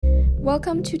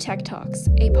Welcome to Tech Talks,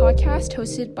 a podcast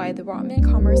hosted by the Rotman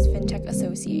Commerce FinTech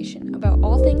Association about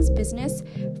all things business,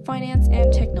 finance,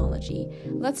 and technology.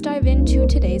 Let's dive into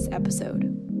today's episode.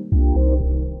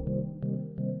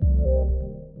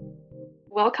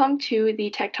 Welcome to the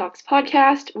Tech Talks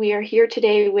podcast. We are here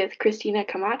today with Cristina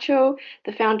Camacho,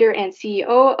 the founder and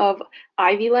CEO of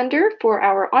Ivy Lender, for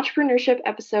our entrepreneurship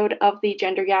episode of the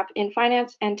Gender Gap in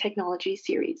Finance and Technology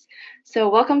series. So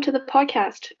welcome to the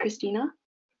podcast, Cristina.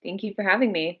 Thank you for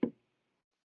having me.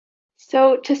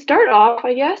 So to start off,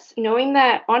 I guess, knowing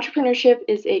that entrepreneurship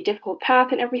is a difficult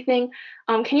path and everything,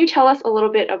 can you tell us a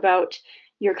little bit about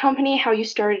your company, how you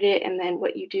started it, and then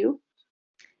what you do?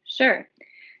 Sure.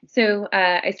 So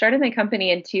I started my company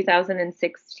in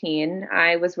 2016.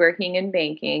 I was working in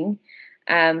banking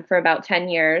for about 10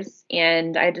 years,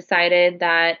 and I decided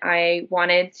that I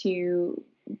wanted to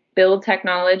build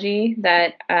technology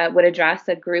that would address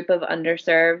a group of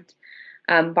underserved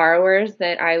borrowers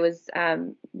that I was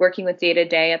working with day to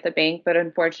day at the bank, but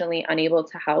unfortunately unable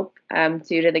to help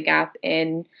due to the gap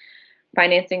in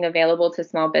financing available to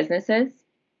small businesses.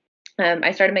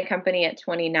 I started my company at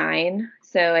 29,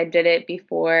 so I did it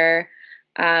before,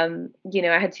 I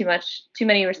had too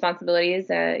many responsibilities,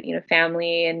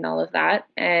 family and all of that.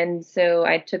 And so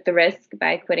I took the risk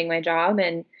by quitting my job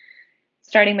and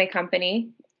starting my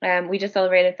company. We just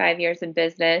celebrated 5 years in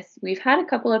business. We've had a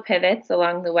couple of pivots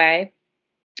along the way.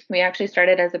 We actually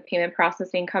started as a payment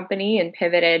processing company and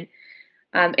pivoted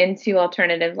into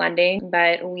alternative lending,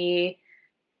 but we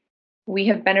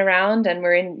have been around, and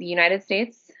we're in the United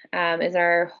States is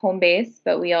our home base,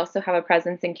 but we also have a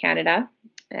presence in Canada.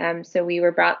 So we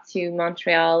were brought to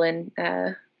Montreal in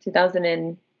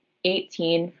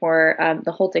 2018 for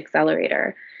the Holt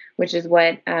Accelerator, which is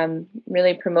what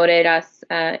really promoted us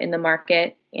in the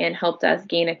market and helped us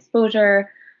gain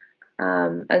exposure,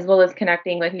 as well as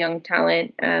connecting with young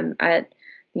talent at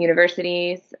the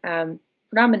universities,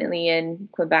 predominantly in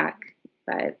Quebec.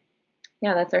 But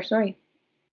yeah, that's our story.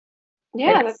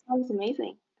 Yeah, that sounds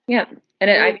amazing. Yeah,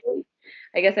 and I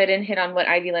guess I didn't hit on what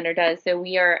Ivy Lender does. So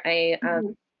we are a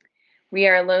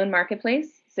loan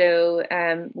marketplace. So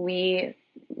we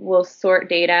will sort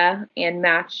data and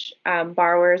match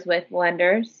borrowers with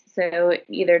lenders. So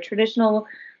either traditional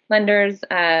lenders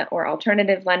or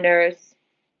alternative lenders,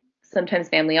 sometimes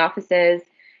family offices,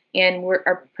 and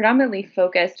are predominantly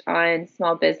focused on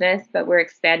small business, but we're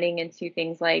expanding into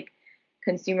things like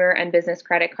consumer and business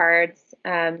credit cards,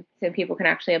 so people can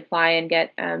actually apply and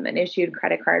get an issued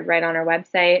credit card right on our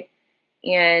website.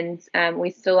 And we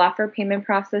still offer payment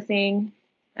processing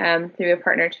through a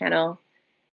partner channel.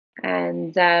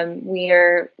 And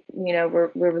we're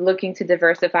looking to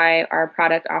diversify our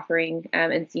product offering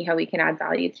and see how we can add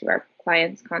value to our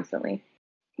clients constantly.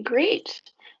 Great.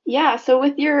 Yeah, so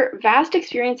with your vast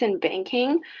experience in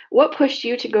banking, what pushed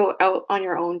you to go out on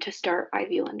your own to start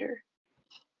Ivy Lender?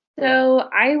 So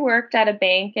I worked at a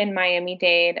bank in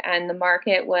Miami-Dade, and the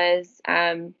market was,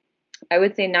 I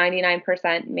would say,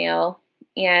 99% male.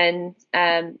 And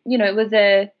it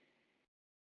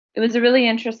was a really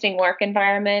interesting work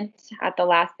environment at the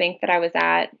last bank that I was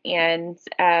at, and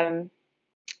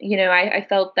I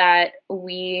felt that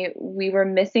we were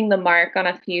missing the mark on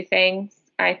a few things.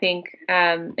 I think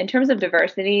in terms of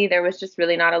diversity, there was just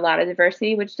really not a lot of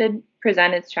diversity, which did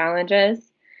present its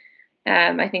challenges.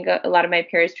 I think a lot of my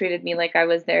peers treated me like I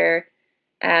was their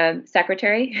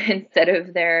secretary instead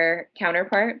of their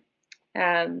counterpart.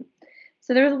 So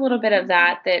there was a little bit of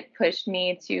that pushed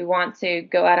me to want to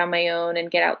go out on my own and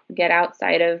get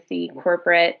outside of the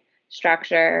corporate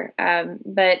structure.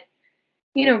 But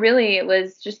really, it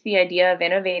was just the idea of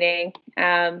innovating.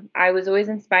 I was always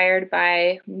inspired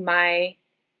by my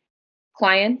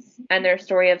clients and their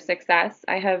story of success.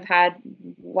 I have had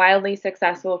wildly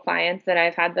successful clients that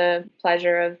I've had the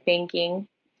pleasure of banking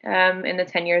in the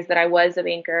 10 years that I was a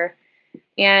banker.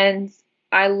 And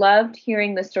I loved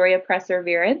hearing the story of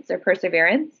perseverance.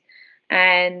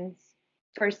 And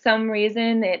for some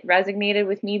reason, it resonated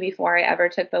with me before I ever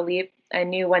took the leap. I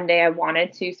knew one day I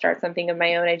wanted to start something of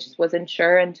my own. I just wasn't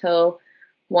sure until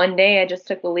one day I just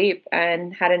took the leap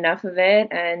and had enough of it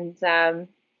and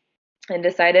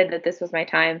decided that this was my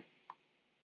time.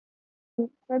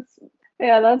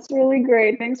 That's really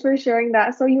great. Thanks for sharing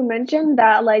that. So you mentioned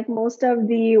that like most of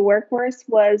the workforce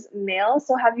was male.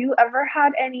 So have you ever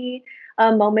had any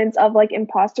moments of like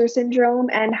imposter syndrome,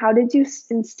 and how did you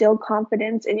instill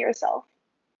confidence in yourself?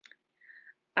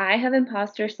 I have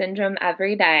imposter syndrome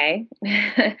every day.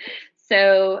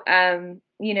 So, I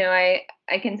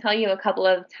can tell you a couple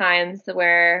of times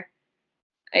where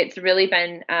it's really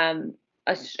been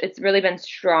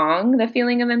strong, the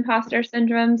feeling of imposter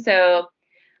syndrome. So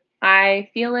I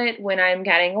feel it when I'm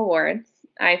getting awards.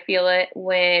 I feel it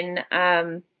when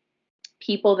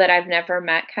people that I've never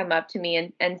met come up to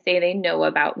me and say they know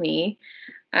about me,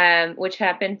 which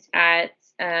happened at,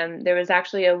 there was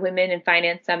actually a Women in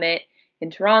Finance Summit in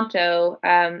Toronto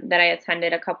that I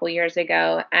attended a couple years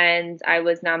ago, and I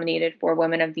was nominated for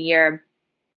Women of the Year,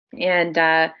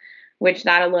 and which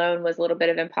that alone was a little bit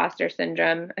of imposter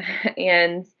syndrome.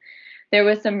 And there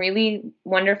was some really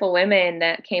wonderful women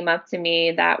that came up to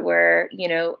me that were,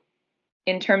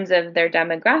 in terms of their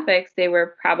demographics, they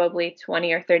were probably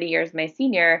 20 or 30 years my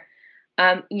senior.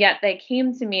 Yet they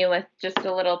came to me with just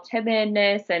a little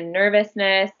timidness and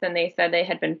nervousness, and they said they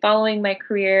had been following my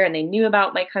career and they knew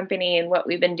about my company and what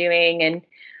we've been doing. And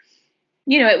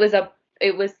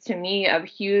it was to me a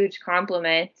huge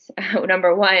compliment,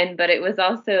 number one, but it was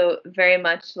also very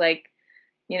much like,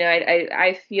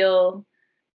 I feel,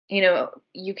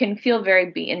 you can feel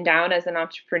very beaten down as an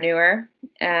entrepreneur,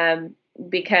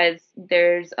 because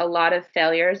there's a lot of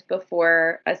failures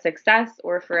before a success,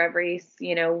 or for every,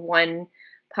 one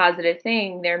positive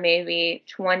thing, there may be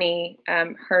 20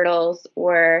 hurdles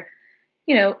or,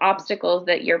 obstacles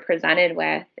that you're presented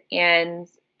with. And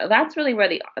that's really where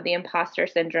the imposter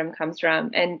syndrome comes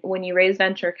from. And when you raise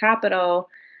venture capital,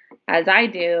 as I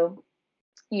do,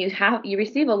 you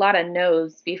receive a lot of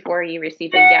no's before you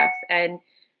receive a yes. And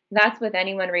that's with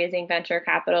anyone raising venture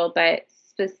capital, but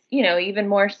even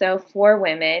more so for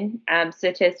women.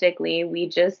 Statistically, we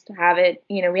just have it,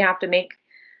 we have to make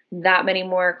that many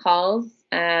more calls.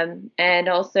 And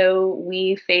also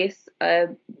we face a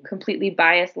completely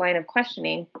biased line of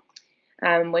questioning,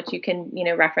 which you can,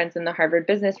 reference in the Harvard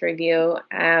Business Review,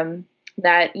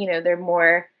 that, they're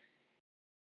more,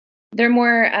 the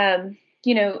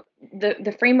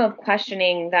frame of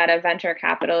questioning that a venture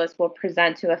capitalist will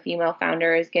present to a female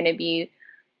founder is going to be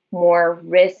more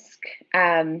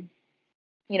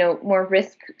more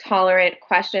risk tolerant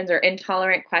questions or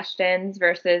intolerant questions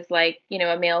versus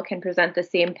a male can present the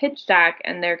same pitch deck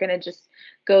and they're going to just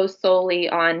go solely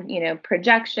on,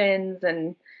 projections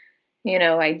and,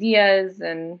 ideas,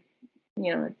 and,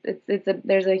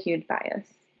 there's a huge bias.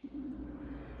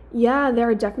 Yeah, there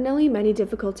are definitely many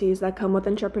difficulties that come with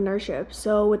entrepreneurship.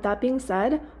 So, with that being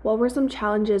said, what were some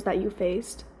challenges that you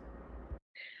faced?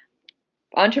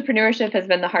 Entrepreneurship has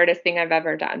been the hardest thing I've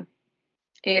ever done.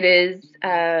 It is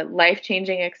a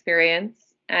life-changing experience,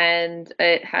 and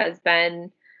it has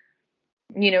been,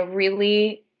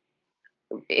 really,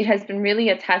 it has been really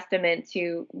a testament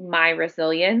to my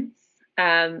resilience,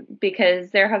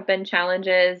 because there have been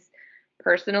challenges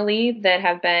personally that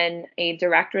have been a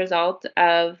direct result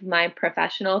of my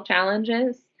professional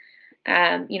challenges.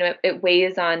 It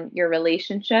weighs on your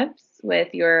relationships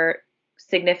with your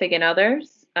significant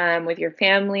others, with your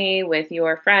family, with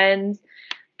your friends.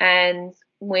 And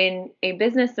when a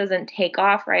business doesn't take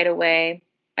off right away,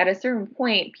 at a certain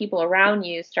point, people around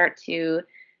you start to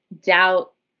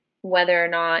doubt whether or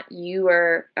not you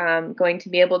are going to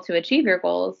be able to achieve your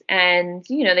goals, and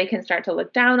they can start to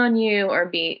look down on you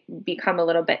or become a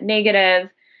little bit negative.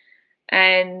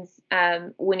 And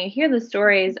when you hear the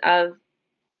stories of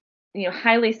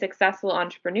highly successful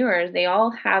entrepreneurs, they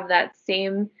all have that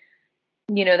same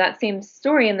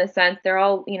story, in the sense they're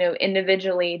all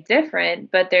individually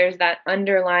different, but there's that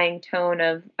underlying tone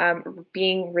of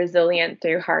being resilient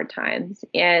through hard times.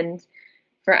 And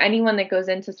for anyone that goes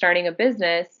into starting a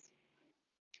business,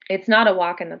 it's not a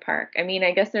walk in the park. I mean,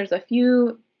 I guess there's a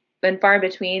few and far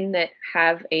between that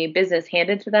have a business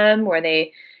handed to them where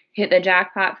they hit the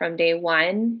jackpot from day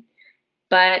one.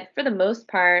 But for the most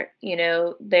part,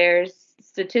 there's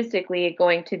statistically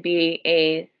going to be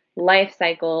a life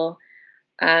cycle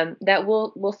that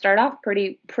will start off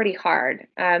pretty hard.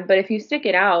 But if you stick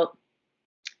it out,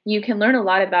 you can learn a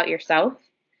lot about yourself,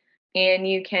 and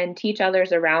you can teach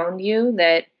others around you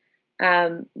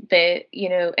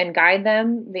and guide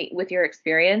them with your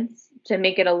experience to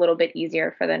make it a little bit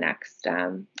easier for the next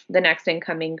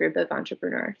incoming group of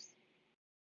entrepreneurs.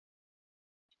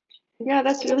 Yeah,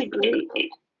 that's really great.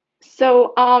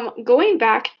 So, going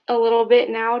back a little bit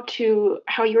now to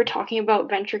how you were talking about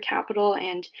venture capital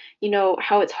and,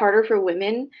 how it's harder for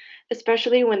women,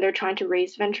 especially when they're trying to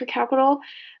raise venture capital.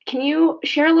 Can you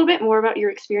share a little bit more about your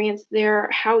experience there,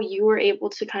 how you were able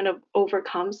to kind of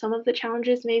overcome some of the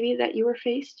challenges maybe that you were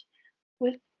faced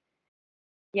with?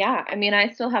 Yeah, I mean, I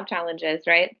still have challenges,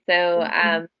 right? So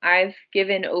I've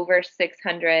given over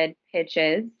 600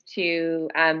 pitches to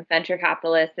venture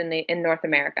capitalists in North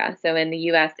America, so in the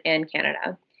U.S. and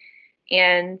Canada.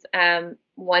 And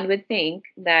one would think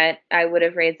that I would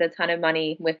have raised a ton of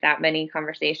money with that many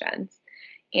conversations,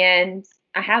 and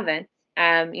I haven't.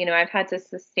 I've had to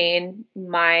sustain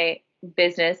my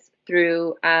business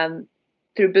through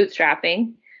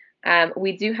bootstrapping.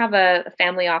 We do have a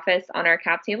family office on our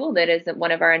cap table that is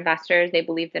one of our investors. They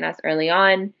believed in us early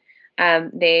on.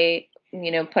 They,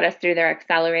 put us through their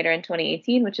accelerator in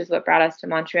 2018, which is what brought us to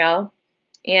Montreal.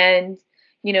 And,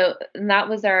 that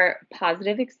was our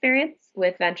positive experience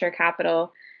with venture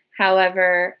capital.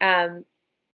 However,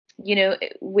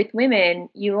 with women,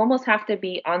 you almost have to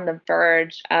be on the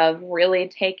verge of really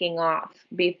taking off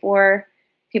before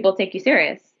people take you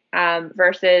serious,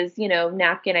 versus,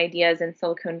 napkin ideas in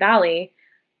Silicon Valley,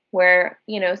 where,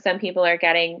 some people are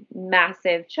getting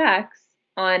massive checks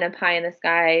on a pie in the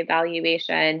sky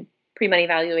valuation, pre-money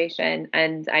valuation,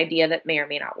 and idea that may or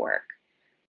may not work.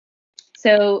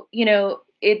 So,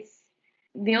 it's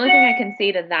the only thing I can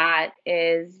say to that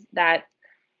is that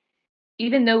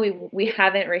even though we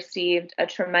haven't received a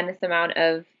tremendous amount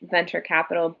of venture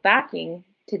capital backing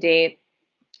to date,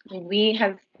 we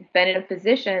have been in a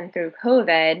position through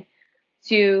COVID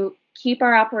to keep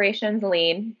our operations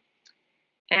lean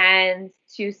and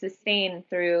to sustain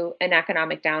through an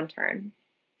economic downturn,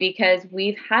 because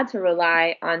we've had to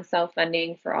rely on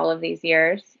self-funding for all of these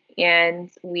years, and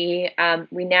we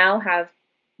now have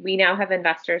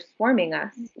investors swarming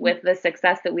us with the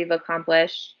success that we've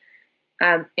accomplished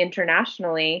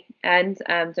internationally and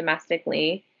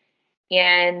domestically,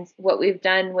 and what we've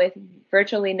done with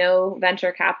virtually no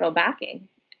venture capital backing.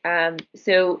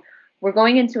 So we're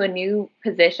going into a new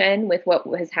position with what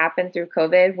has happened through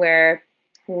COVID, where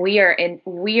we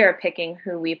are picking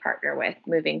who we partner with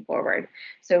moving forward.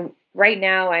 So right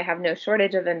now, I have no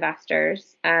shortage of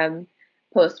investors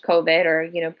post COVID,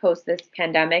 or post this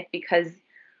pandemic, because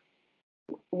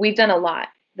we've done a lot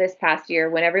this past year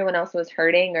when everyone else was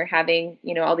hurting or having,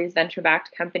 all these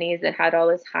venture-backed companies that had all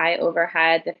this high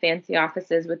overhead, the fancy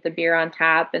offices with the beer on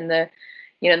tap and the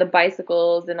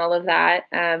bicycles and all of that.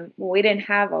 We didn't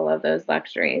have all of those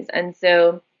luxuries. And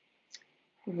so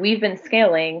we've been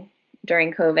scaling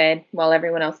during COVID while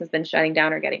everyone else has been shutting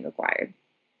down or getting acquired.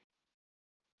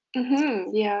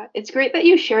 Yeah, it's great that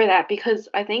you share that, because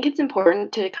I think it's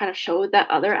important to kind of show that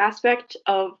other aspect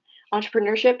of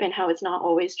entrepreneurship and how it's not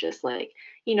always just like,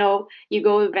 you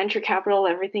go venture capital,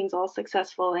 everything's all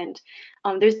successful, and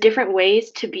there's different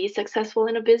ways to be successful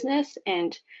in a business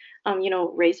and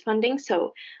raise funding.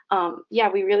 So yeah,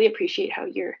 we really appreciate how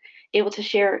you're able to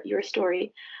share your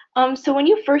story. So when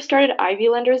you first started Ivy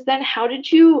Lenders, then how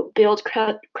did you build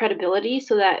credibility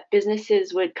so that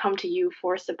businesses would come to you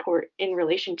for support in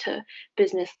relation to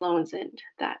business loans and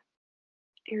that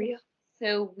area?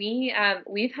 So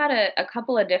we've had a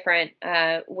couple of different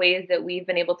ways that we've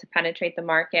been able to penetrate the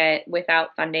market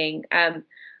without funding.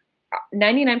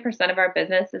 99% of our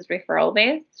business is referral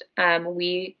based.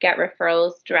 We get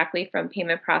referrals directly from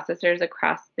payment processors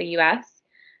across the U.S.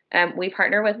 We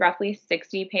partner with roughly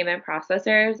 60 payment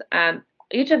processors.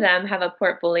 Each of them have a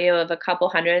portfolio of a couple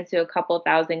hundred to a couple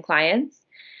thousand clients,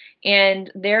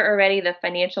 and they're already the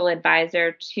financial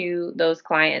advisor to those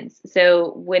clients.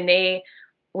 So when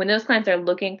those clients are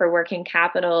looking for working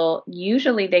capital,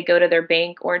 usually they go to their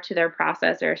bank or to their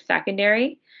processor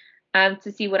secondary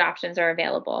to see what options are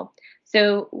available.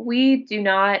 So we do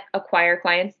not acquire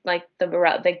clients like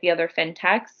the other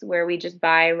fintechs where we just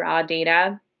buy raw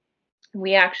data.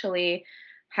 We actually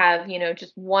have,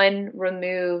 just one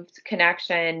removed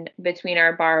connection between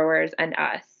our borrowers and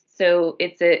us. So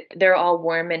they're all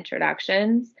warm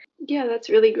introductions. Yeah, that's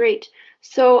really great.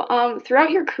 So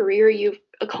throughout your career, you've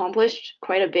accomplished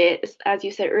quite a bit. As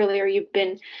you said earlier, you've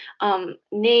been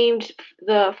named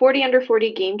the 40 under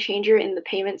 40 game changer in the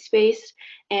payment space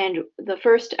and the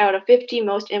first out of 50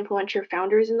 most influential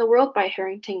founders in the world by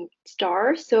Harrington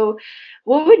Star. So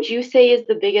what would you say is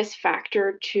the biggest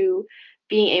factor to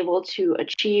being able to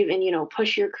achieve and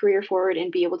push your career forward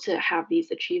and be able to have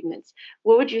these achievements?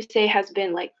 What would you say has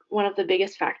been like one of the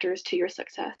biggest factors to your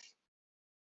success?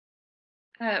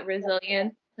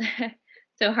 Resilience.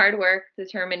 So hard work,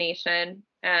 determination,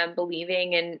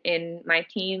 believing in my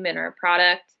team and our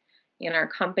product, in our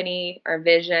company, our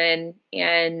vision,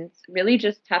 and really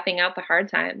just toughing out the hard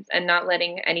times and not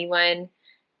letting anyone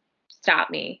stop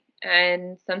me.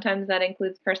 And sometimes that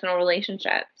includes personal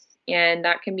relationships. And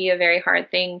that can be a very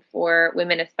hard thing for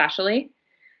women, especially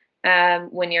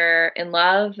when you're in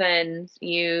love and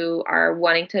you are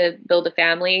wanting to build a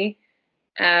family.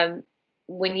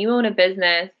 When you own a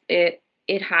business, it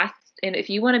has, and if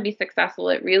you want to be successful,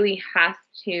 it really has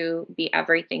to be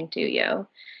everything to you.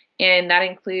 And that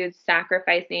includes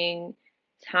sacrificing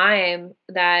time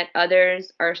that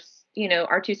others are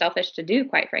too selfish to do,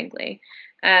 quite frankly.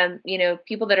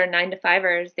 People that are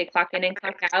 9-to-5ers, they clock in and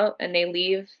clock out and they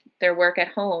leave their work at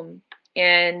home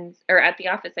or at the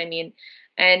office,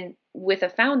 And with a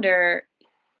founder,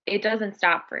 it doesn't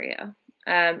stop for you.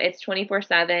 It's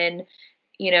 24/7.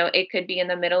 It could be in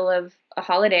the middle of a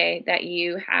holiday that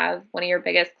you have one of your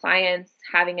biggest clients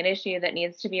having an issue that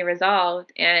needs to be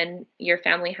resolved, and your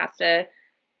family has to,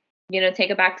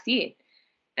 take a back seat.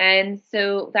 And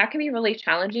so that can be really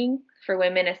challenging for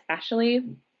women, especially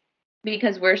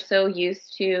because we're so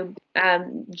used to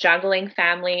juggling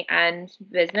family and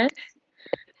business.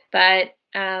 But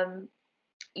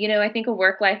I think a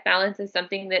work-life balance is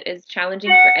something that is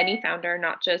challenging for any founder,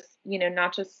 not just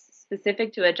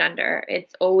specific to a gender.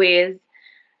 It's always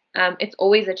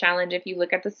a challenge. If you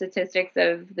look at the statistics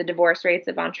of the divorce rates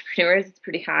of entrepreneurs, it's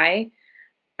pretty high,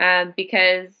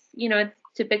 because it's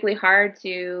typically hard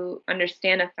to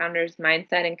understand a founder's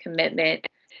mindset and commitment.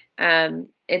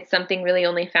 It's something really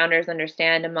only founders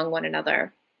understand among one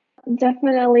another.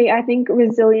 Definitely, I think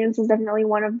resilience is definitely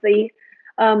one of the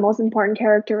most important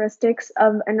characteristics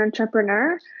of an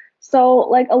entrepreneur. So,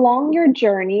 like along your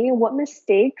journey, what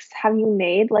mistakes have you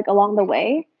made like along the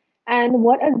way? And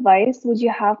what advice would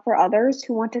you have for others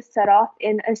who want to set off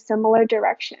in a similar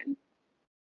direction?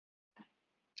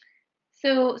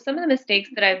 So some of the mistakes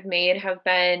that I've made have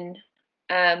been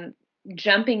um,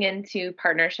 jumping into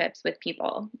partnerships with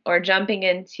people or jumping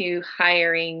into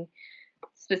hiring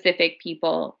specific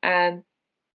people.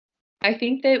 I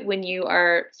think that when you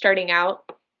are starting out,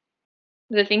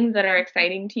 the things that are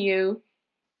exciting to you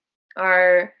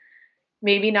are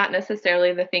maybe not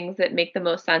necessarily the things that make the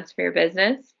most sense for your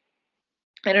business.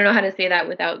 I don't know how to say that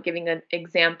without giving an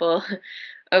example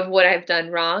of what I've done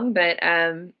wrong, but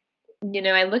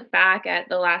I look back at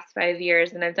the last 5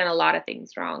 years and I've done a lot of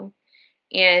things wrong.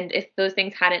 And if those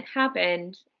things hadn't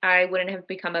happened, I wouldn't have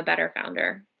become a better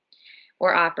founder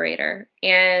or operator.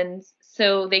 And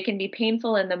so they can be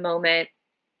painful in the moment,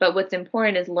 but what's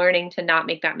important is learning to not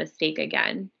make that mistake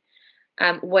again,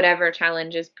 whatever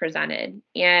challenge is presented.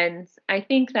 And I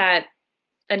think that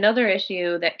another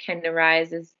issue that can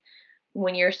arise is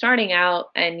when you're starting out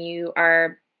and you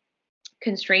are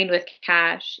constrained with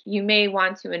cash, you may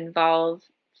want to involve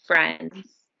friends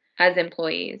as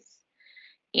employees.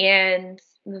 And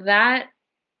that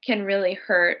can really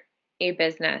hurt a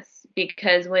business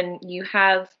because when you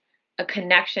have a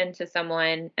connection to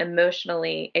someone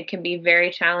emotionally, it can be very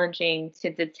challenging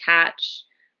to detach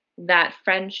that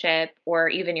friendship or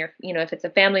even if it's a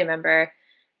family member.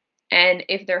 And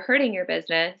if they're hurting your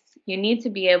business, you need to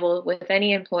be able, with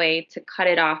any employee, to cut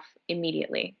it off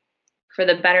immediately for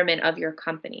the betterment of your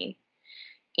company.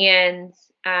 And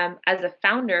as a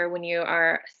founder, when you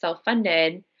are self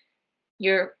funded,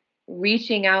 you're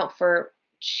reaching out for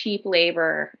cheap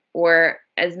labor or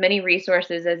as many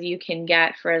resources as you can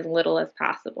get for as little as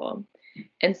possible.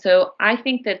 And so I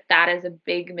think that that is a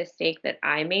big mistake that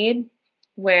I made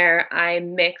where I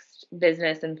mixed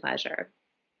business and pleasure.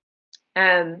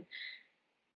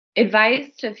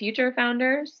 Advice to future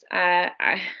founders,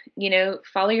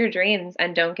 follow your dreams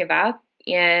and don't give up.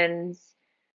 And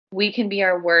we can be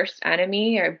our worst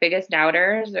enemy, our biggest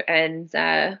doubters. And,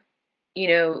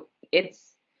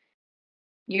 it's,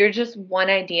 you're just one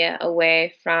idea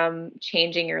away from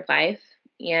changing your life.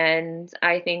 And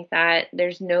I think that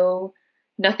there's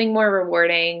nothing more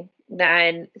rewarding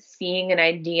than seeing an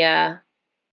idea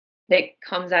that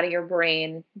comes out of your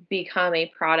brain become a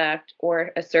product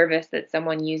or a service that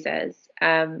someone uses.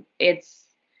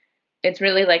 It's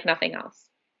really like nothing else.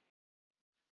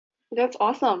 That's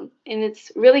awesome. And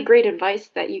it's really great advice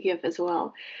that you give as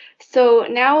well. So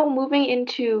now moving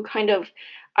into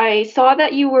I saw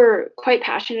that you were quite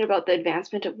passionate about the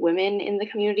advancement of women in the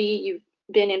community. You've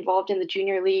been involved in the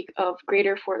Junior League of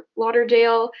Greater Fort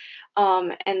Lauderdale,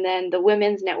 and then the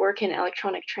Women's Network in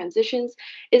Electronic Transitions.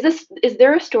 Is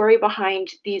there a story behind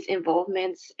these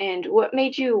involvements, and what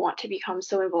made you want to become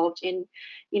so involved in,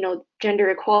 gender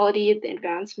equality, the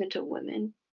advancement of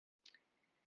women?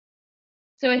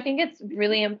 So I think it's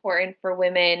really important for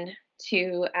women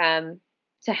to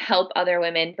help other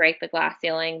women break the glass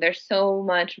ceiling. There's so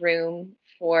much room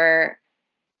for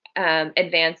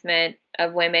advancement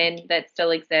of women that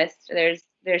still exists. There's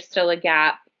still a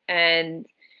gap, and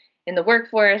in the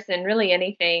workforce and really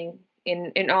anything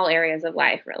in all areas of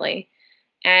life, really.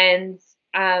 And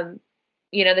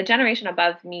the generation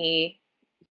above me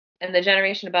and the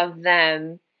generation above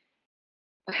them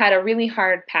had a really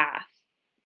hard path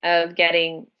of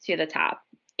getting to the top.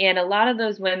 And a lot of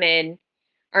those women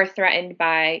are threatened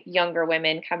by younger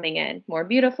women coming in, more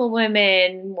beautiful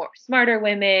women, more smarter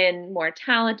women, more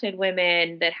talented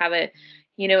women that have a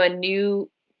new,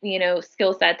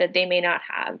 skill set that they may not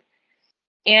have.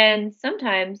 And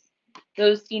sometimes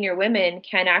those senior women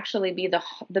can actually be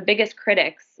the biggest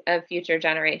critics of future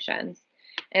generations.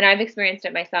 And I've experienced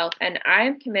it myself. And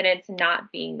I'm committed to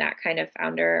not being that kind of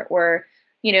founder or,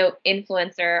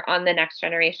 influencer on the next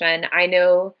generation. I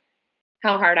know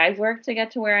how hard I've worked to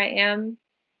get to where I am.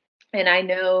 And I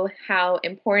know how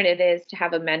important it is to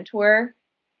have a mentor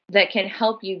that can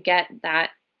help you get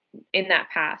that in that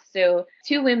path. So,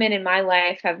 two women in my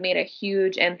life have made a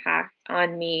huge impact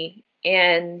on me,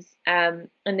 and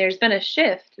there's been a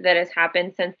shift that has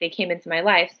happened since they came into my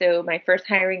life. So, my first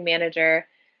hiring manager,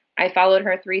 I followed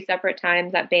her 3 separate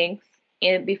times at banks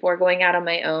and before going out on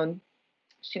my own.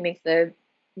 She makes a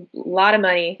lot of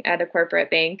money at a corporate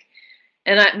bank.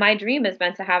 And my dream has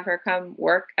been to have her come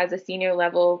work as a senior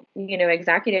level,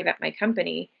 executive at my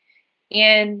company.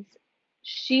 And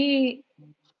she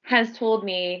has told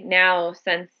me now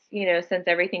since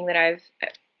everything that I've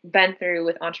been through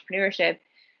with entrepreneurship,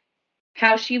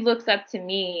 how she looks up to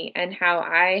me and how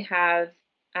I have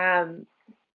um,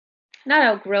 not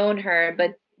outgrown her,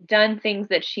 but done things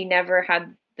that she never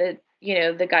had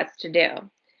the guts to do.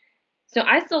 So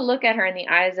I still look at her in the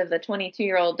eyes of the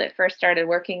 22-year-old that first started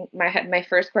working my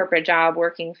first corporate job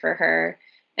working for her.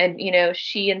 And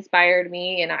she inspired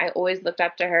me and I always looked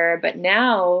up to her, but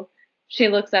now she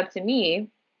looks up to me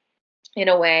in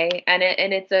a way, and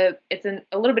it's a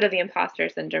little bit of the imposter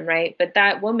syndrome, right? But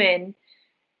that woman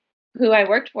who I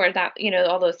worked for that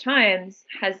all those times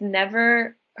has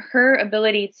never her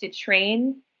ability to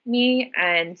train me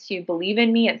and to believe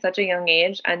in me at such a young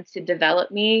age and to develop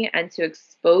me and to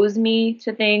expose me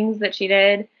to things that she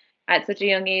did at such a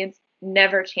young age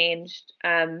never changed.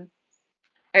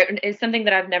 Is something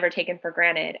that I've never taken for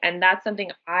granted, and that's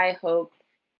something I hope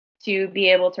to be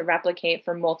able to replicate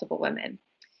for multiple women.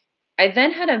 I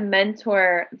then had a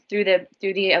mentor through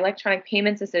the Electronic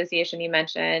Payments Association you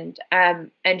mentioned, and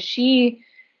she,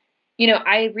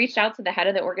 I reached out to the head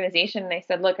of the organization and I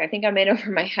said, "Look, I think I'm in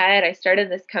over my head. I started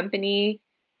this company.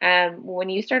 When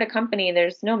you start a company,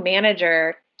 there's no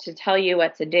manager to tell you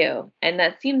what to do, and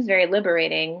that seems very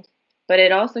liberating, but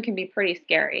it also can be pretty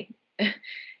scary."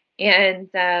 and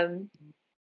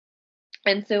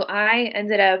and so I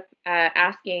ended up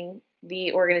asking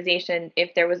the organization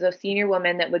if there was a senior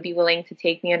woman that would be willing to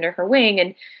take me under her wing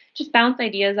and just bounce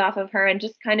ideas off of her and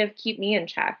just kind of keep me in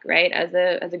check, right? As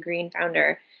a green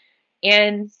founder.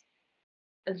 And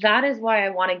that is why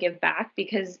I want to give back,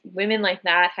 because women like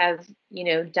that have,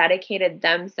 dedicated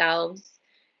themselves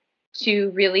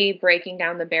to really breaking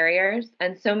down the barriers.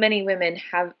 And so many women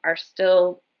are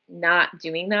still not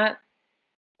doing that.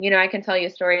 I can tell you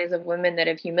stories of women that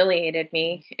have humiliated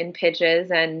me in pitches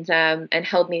and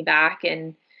held me back,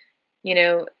 and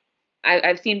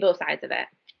I've seen both sides of it,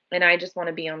 and I just want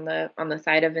to be on the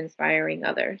side of inspiring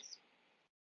others.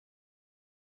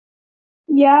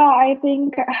 Yeah, I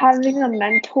think having a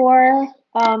mentor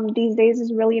these days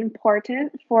is really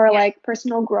important for Yeah. like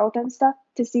personal growth and stuff,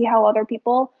 to see how other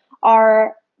people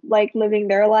are like living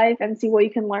their life and see what you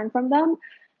can learn from them.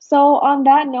 So on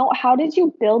that note, how did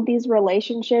you build these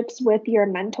relationships with your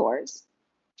mentors?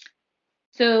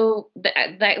 So,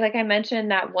 like I mentioned,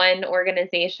 that one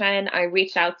organization, I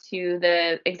reached out to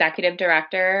the executive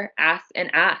director, asked,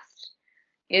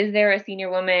 is there a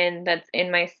senior woman that's in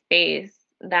my space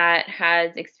that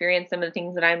has experienced some of the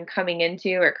things that I'm coming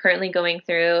into or currently going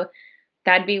through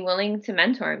that'd be willing to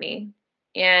mentor me?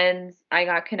 And I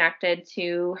got connected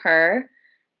to her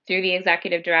through the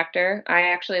executive director. I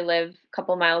actually live a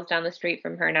couple miles down the street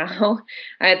from her now.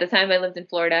 At the time, I lived in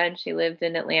Florida and she lived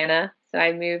in Atlanta. So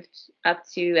I moved up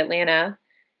to Atlanta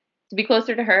to be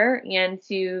closer to her and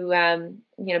to,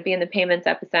 be in the payments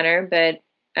epicenter. But,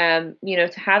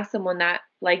 to have someone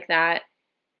like that,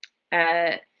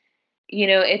 uh,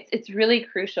 it's really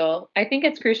crucial. I think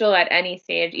it's crucial at any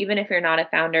stage, even if you're not a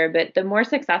founder. But the more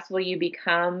successful you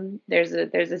become, there's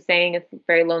a saying, it's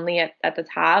very lonely at the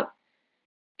top.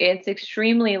 It's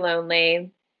extremely lonely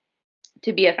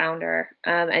to be a founder,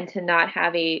 and to not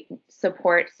have a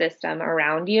support system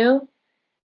around you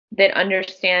that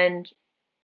understand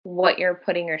what you're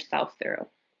putting yourself through.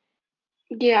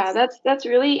 Yeah, that's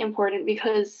really important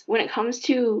because when it comes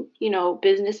to,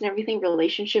 business and everything,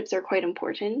 relationships are quite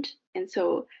important. And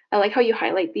so I like how you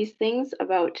highlight these things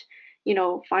about,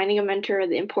 finding a mentor,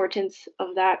 the importance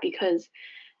of that because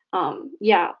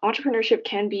yeah, entrepreneurship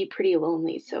can be pretty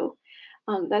lonely. So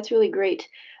that's really great.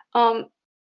 Um,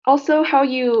 Also, how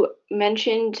you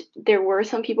mentioned there were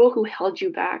some people who held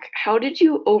you back. How did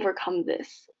you overcome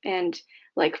this and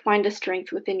like find a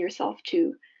strength within yourself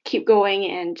to keep going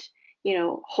and,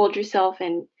 hold yourself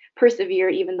and persevere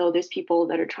even though there's people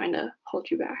that are trying to hold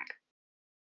you back?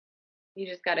 You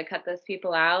just got to cut those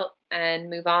people out and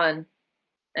move on,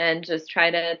 and just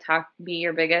try to be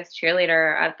your biggest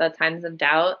cheerleader at the times of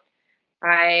doubt.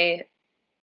 I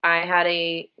I had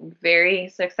a very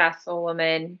successful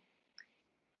woman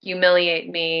humiliate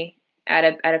me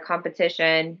at a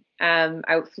competition.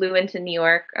 I flew into New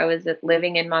York. I was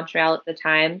living in Montreal at the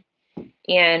time,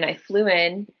 and I flew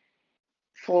in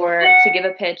to give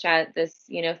a pitch at this,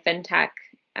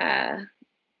 uh,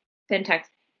 fintech,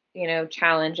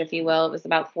 challenge, if you will. It was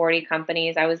about 40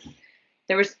 companies.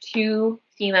 There was 2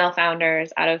 female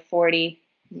founders out of 40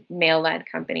 male-led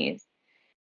companies.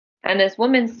 And this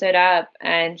woman stood up,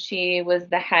 and she was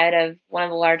the head of one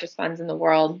of the largest funds in the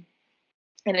world.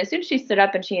 And as soon as she stood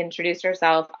up and she introduced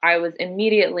herself, I was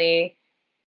immediately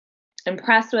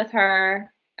impressed with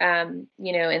her,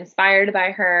 inspired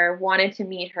by her, wanted to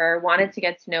meet her, wanted to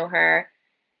get to know her.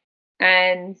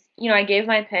 And, I gave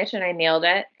my pitch and I nailed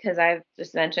it because I've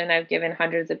just mentioned I've given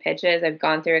hundreds of pitches. I've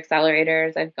gone through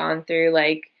accelerators. I've gone through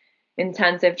like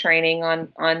intensive training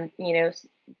on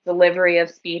delivery of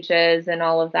speeches and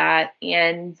all of that.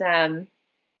 And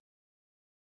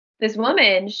this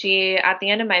woman, she, at the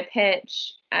end of my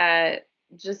pitch,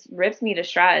 just rips me to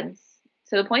shreds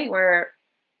to the point where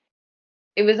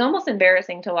it was almost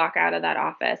embarrassing to walk out of that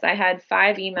office. I had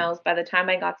 5 emails by the time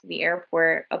I got to the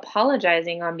airport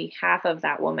apologizing on behalf of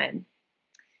that woman.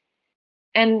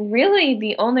 And really,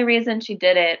 the only reason she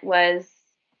did it was,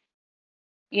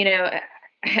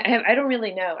 I don't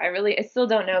really know. I still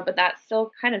don't know, but that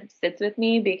still kind of sits with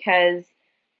me because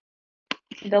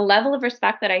the level of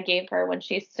respect that I gave her when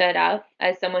she stood up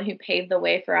as someone who paved the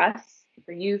way for us,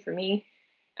 for you, for me,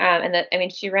 and that, I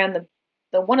mean, she ran the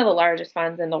one of the largest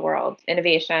funds in the world,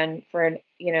 innovation for,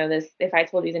 this, if I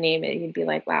told you the name, you'd be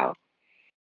like, wow.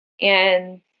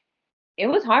 And it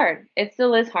was hard. It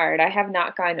still is hard. I have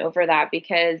not gotten over that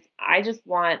because I just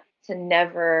want to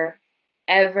never,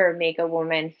 ever make a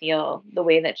woman feel the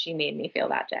way that she made me feel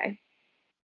that day.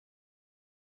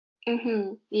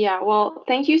 Yeah, well,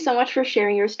 thank you so much for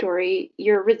sharing your story.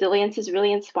 Your resilience is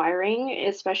really inspiring,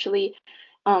 especially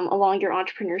along your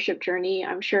entrepreneurship journey.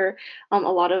 I'm sure a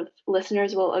lot of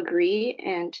listeners will agree.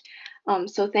 And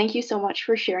so thank you so much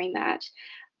for sharing that.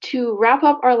 To wrap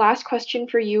up, our last question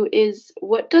for you is,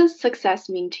 what does success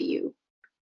mean to you?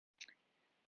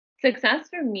 Success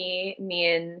for me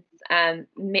means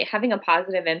having a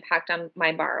positive impact on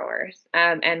my borrowers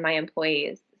and my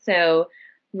employees. So,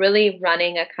 really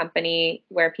running a company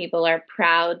where people are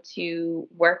proud to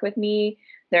work with me,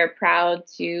 they're proud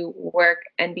to work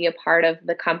and be a part of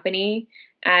the company,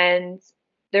 and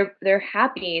they're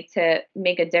happy to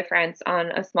make a difference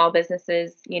on a small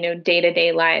business's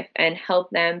day-to-day life and help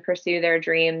them pursue their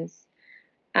dreams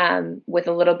with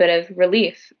a little bit of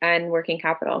relief and working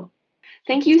capital.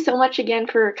 Thank you so much again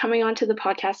for coming on to the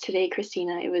podcast today,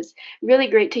 Christina. It was really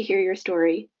great to hear your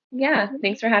story. Yeah,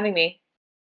 thanks for having me.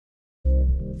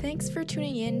 Thanks for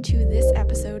tuning in to this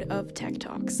episode of Tech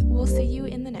Talks. We'll see you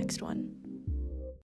in the next one.